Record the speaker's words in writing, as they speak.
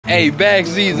Hey, back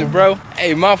season, bro.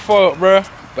 Hey, my fault, bro.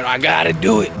 But I gotta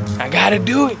do it. I gotta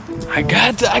do it. I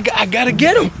gotta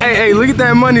get him. Hey, look at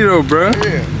that money though, bro.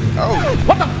 Yeah. Oh.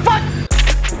 What the fuck?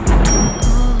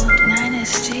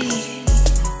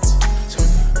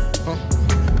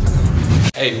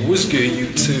 Hey, what's good,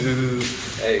 YouTube?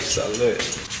 Hey, salute.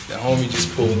 The homie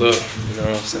just pulled up, you know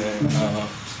what I'm saying?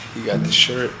 He got the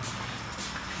shirt.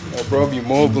 My bro be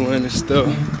mobile and stuff.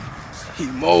 He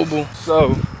mobile.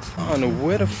 So, I don't know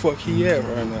where the fuck he at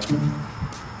right now.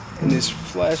 And this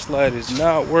flashlight is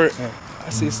not working. I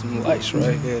see some lights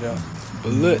right here though.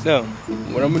 But look though,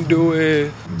 what I'm gonna do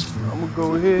is, I'm gonna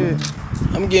go ahead.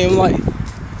 I'm getting like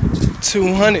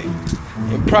 200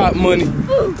 in prop money.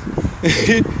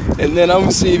 And then I'm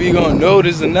gonna see if he gonna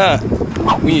notice or not.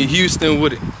 We in Houston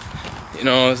with it. You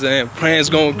know what I'm saying? Plans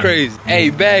going crazy. Hey,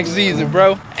 back season,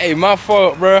 bro. Hey, my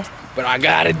fault, bro. But I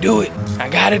gotta do it. I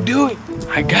gotta do it.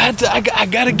 I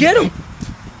gotta get him.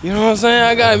 You know what I'm saying?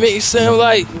 I gotta make it sound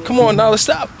like, come on, Dollar,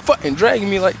 stop fucking dragging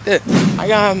me like that. I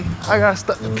gotta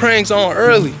start the pranks on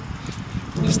early.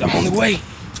 It's the only way.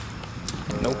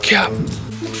 No cap.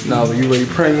 Dollar, you ready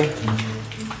to prank him?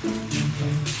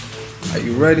 Are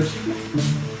you ready?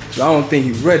 I don't think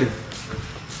he's ready.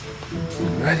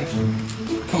 Ready?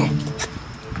 Come on.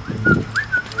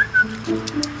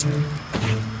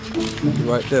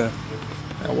 Right there.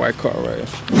 That white car right here.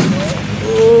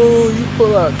 Oh, you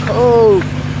pull out cold.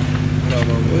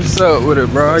 What's up with it,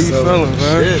 bro? How you feeling,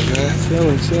 man? Shit,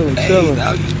 man. Chilling.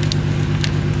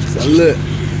 So look,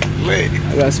 wait.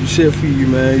 I got some shit for you,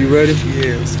 man. You ready?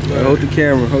 Yeah. Right, hold the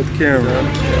camera.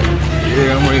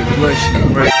 Yeah, I'm ready to bless you.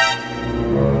 I'm ready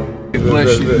to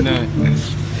bless you tonight.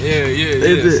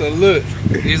 Yeah. So look,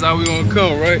 here's how we gonna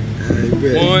come, right?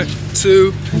 1,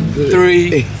 2,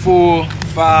 3, 4,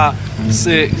 5,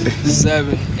 6,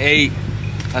 7, 8.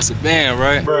 That's a band,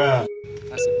 right? Bruh.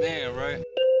 That's a band, right?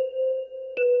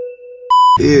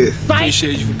 Yeah.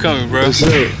 Appreciate you for coming, bro. For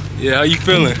sure. Yeah, how you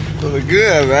feeling? Feeling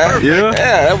good, man. Yeah?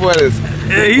 Yeah, that boy is.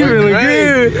 Yeah, he feeling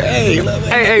good.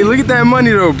 Hey, look at that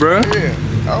money though, bro. Yeah.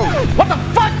 Oh. What the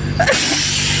fuck?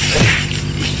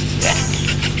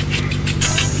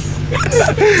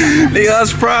 Nigga,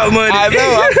 that's prop money. I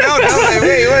know. Like,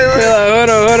 wait. Like,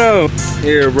 hold on.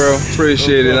 Here, bro.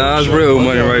 Appreciate it. Nah, that's real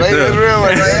money right there. That's real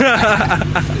money, right?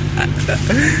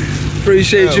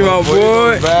 Appreciate you, my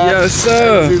boy. Yes,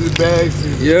 sir.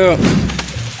 Yeah.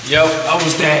 Yo, I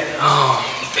was that. Oh,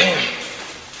 damn.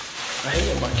 I hate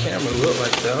when my camera look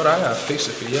like that. Hold on, I gotta fix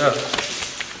it for y'all.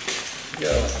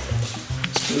 Yo,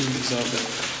 let's do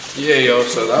something. Yeah, yo,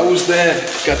 so that was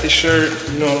that. Got the shirt,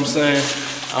 you know what I'm saying?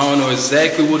 I don't know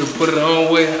exactly what to put it on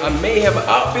with. I may have an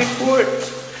outfit for it,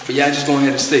 but y'all just gonna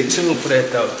have to stay tuned for that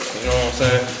though. You know what I'm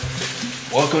saying?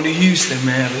 Welcome to Houston,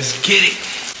 man. Let's get it.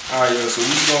 All right, yo, so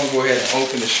we're gonna go ahead and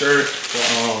open the shirt.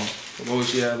 For those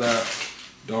of y'all that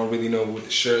don't really know what the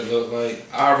shirt look like,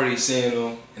 I already seen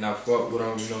them and I fuck with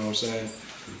them, you know what I'm saying?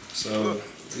 So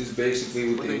this is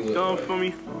basically what they look like. For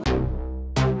me.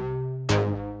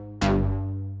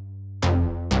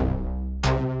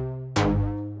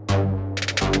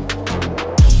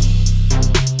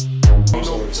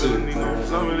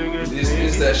 This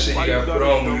is that shit you gotta put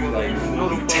on when you like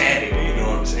fully tatted, you know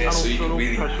what I'm saying? So you can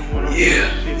really,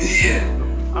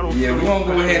 yeah, we're gonna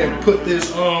go ahead and put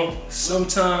this on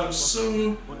sometime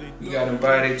soon. We got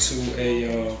invited to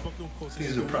a, I think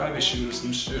it's a private shoot or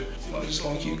some shit. I'm just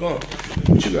gonna keep going.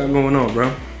 What you got going on,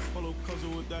 bro?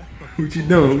 What you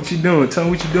doing? Tell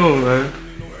me what you doing, man.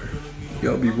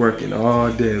 Y'all be working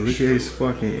all day. Look at his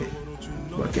fucking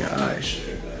eyes.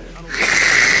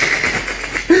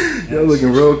 Y'all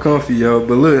looking real comfy, yo.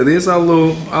 But look, this our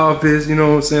little office, you know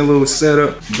what I'm saying? Little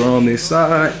setup. Bro on this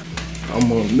side.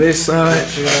 I'm on this side.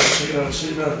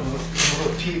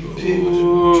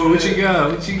 Ooh, what you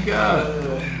got?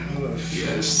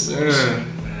 Yes, sir.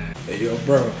 Hey, yo,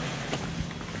 bro.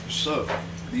 What's up?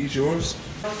 These yours?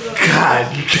 God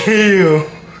damn.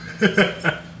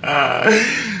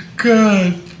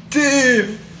 God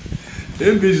damn.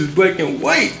 Them bitches black and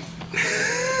white.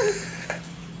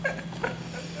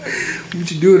 What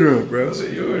you do to them, bro? Is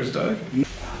it yours, dog?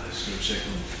 Let's go check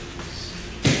them.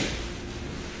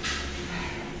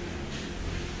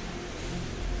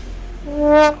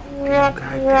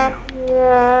 Goddamn.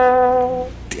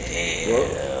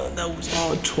 Damn, that was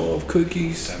all 12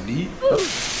 cookies. Time to eat.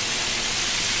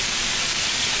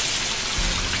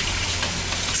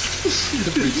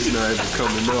 The bitch is not even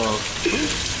coming off.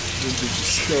 This bitch is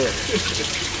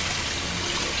scared.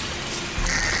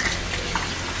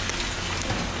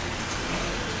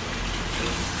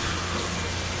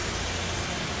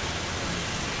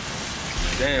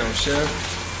 Damn, chef.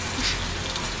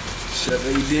 Chef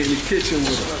AD in the kitchen with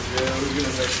us. Yeah, we're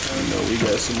gonna next time. No, we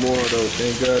got some more though.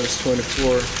 Thank God it's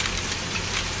 24.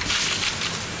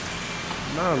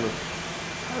 Nala,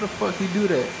 how the fuck he do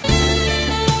that?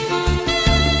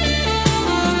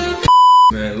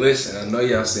 Man, listen, I know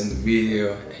y'all seen the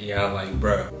video and y'all like,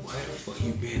 bro, where the fuck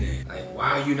you been at? Like,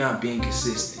 why are you not being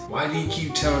consistent? Why do you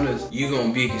keep telling us you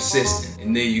gonna be consistent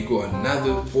and then you go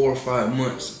another 4 or 5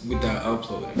 months without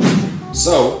uploading?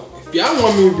 So, if y'all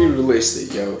want me to be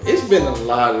realistic, yo, it's been a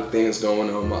lot of things going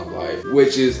on in my life,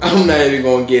 which is I'm not even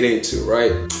gonna get into,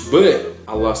 right? But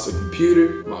I lost a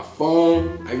computer, my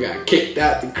phone, I got kicked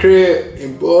out the crib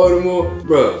in Baltimore.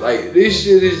 Bro, like this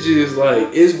shit is just like,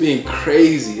 it's been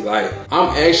crazy. Like I'm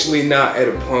actually not at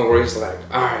a point where it's like,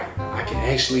 all right, I can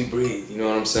actually breathe, you know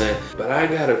what I'm saying? But I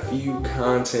got a few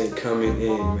content coming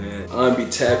in, man. I'm gonna be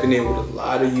tapping in with a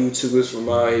lot of YouTubers from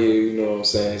out here, you know what I'm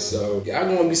saying? So y'all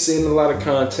gonna be seeing a lot of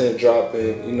content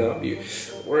dropping, you know,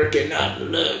 working out the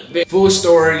look. Full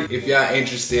story, if y'all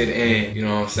interested in, you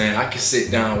know what I'm saying, I can sit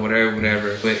down, whatever.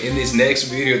 But in this next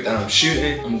video that I'm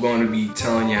shooting, I'm going to be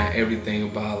telling y'all everything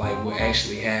about like what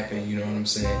actually happened, you know what I'm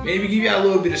saying? Maybe give y'all a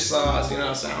little bit of sauce, you know what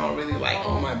I'm saying? I don't really like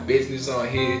all my business on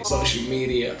here, social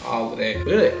media, all of that.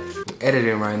 But I'm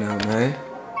editing right now, man.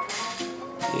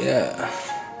 Yeah.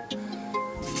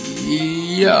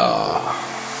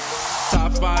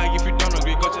 Top 5, if you don't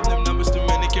agree, go to them numbers, too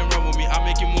many can run with me. I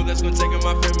make it move, that's gonna take in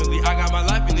my family. I got my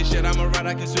life in this shit, I'm a ride,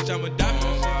 I can switch, I'm a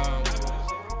diamond.